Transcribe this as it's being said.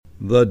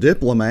The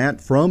Diplomat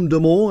from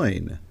Des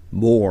Moines.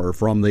 More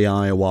from the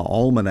Iowa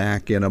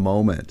Almanac in a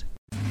moment.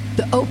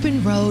 The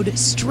open road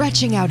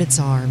stretching out its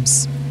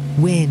arms.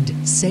 Wind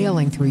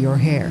sailing through your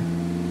hair.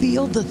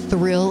 Feel the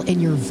thrill in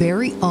your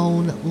very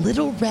own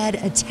little red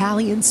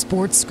Italian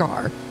sports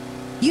car.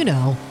 You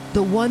know,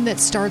 the one that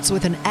starts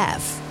with an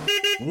F.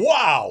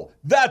 Wow,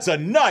 that's a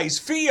nice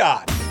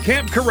Fiat.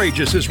 Camp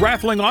Courageous is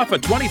raffling off a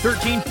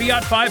 2013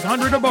 Fiat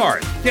 500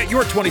 Abarth. Get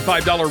your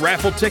 $25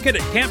 raffle ticket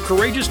at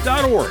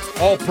campcourageous.org.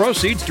 All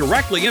proceeds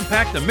directly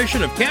impact the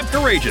mission of Camp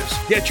Courageous.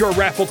 Get your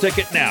raffle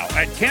ticket now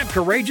at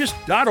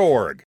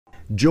campcourageous.org.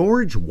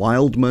 George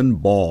Wildman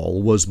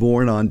Ball was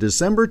born on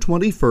December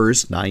 21,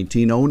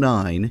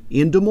 1909,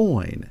 in Des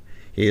Moines.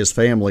 His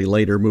family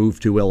later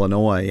moved to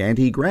Illinois, and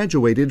he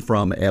graduated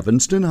from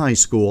Evanston High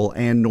School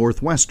and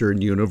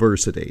Northwestern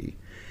University.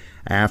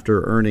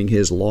 After earning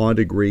his law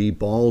degree,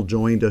 Ball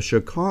joined a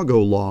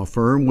Chicago law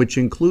firm which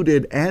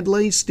included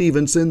Adlai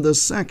Stevenson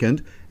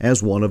II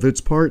as one of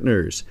its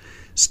partners.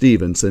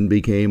 Stevenson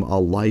became a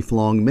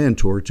lifelong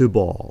mentor to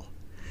Ball.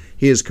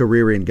 His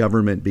career in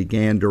government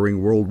began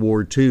during World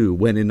War II,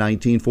 when in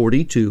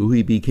 1942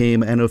 he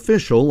became an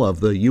official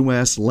of the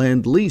U.S.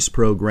 Lend-Lease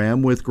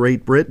program with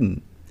Great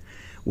Britain.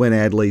 When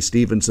Adlai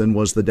Stevenson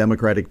was the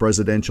Democratic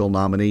presidential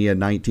nominee in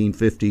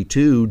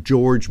 1952,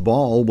 George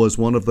Ball was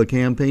one of the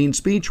campaign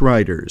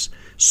speechwriters,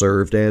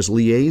 served as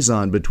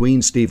liaison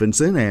between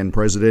Stevenson and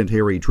President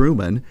Harry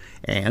Truman,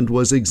 and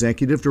was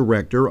executive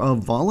director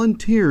of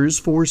Volunteers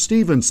for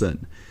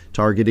Stevenson,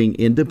 targeting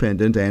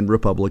independent and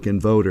Republican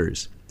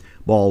voters.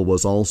 Ball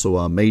was also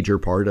a major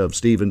part of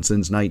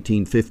Stevenson's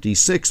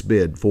 1956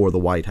 bid for the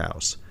White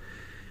House.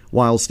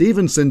 While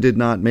Stevenson did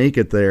not make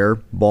it there,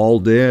 Ball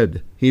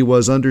did. He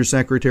was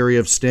Undersecretary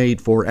of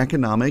State for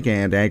Economic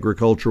and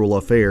Agricultural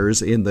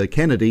Affairs in the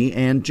Kennedy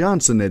and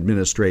Johnson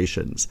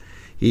administrations.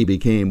 He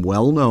became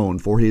well known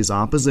for his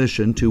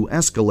opposition to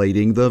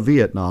escalating the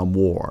Vietnam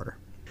War.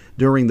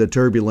 During the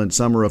turbulent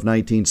summer of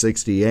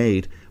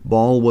 1968,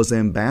 Ball was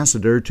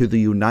ambassador to the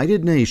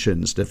United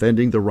Nations,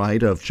 defending the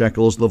right of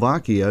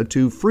Czechoslovakia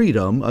to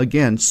freedom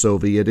against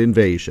Soviet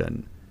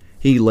invasion.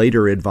 He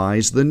later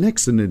advised the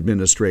Nixon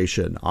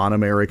administration on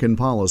American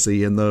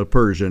policy in the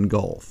Persian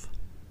Gulf.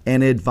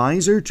 An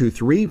advisor to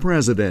 3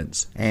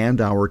 presidents and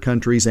our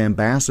country's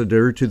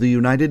ambassador to the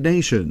United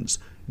Nations,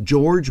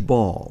 George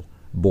Ball,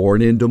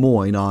 born in Des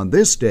Moines on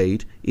this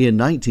date in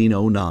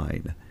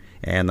 1909.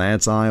 And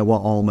that's Iowa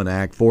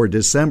Almanac for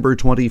December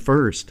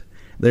 21st.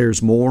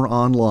 There's more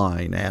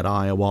online at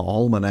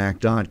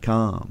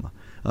iowaalmanac.com.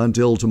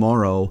 Until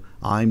tomorrow,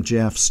 I'm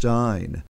Jeff Stein.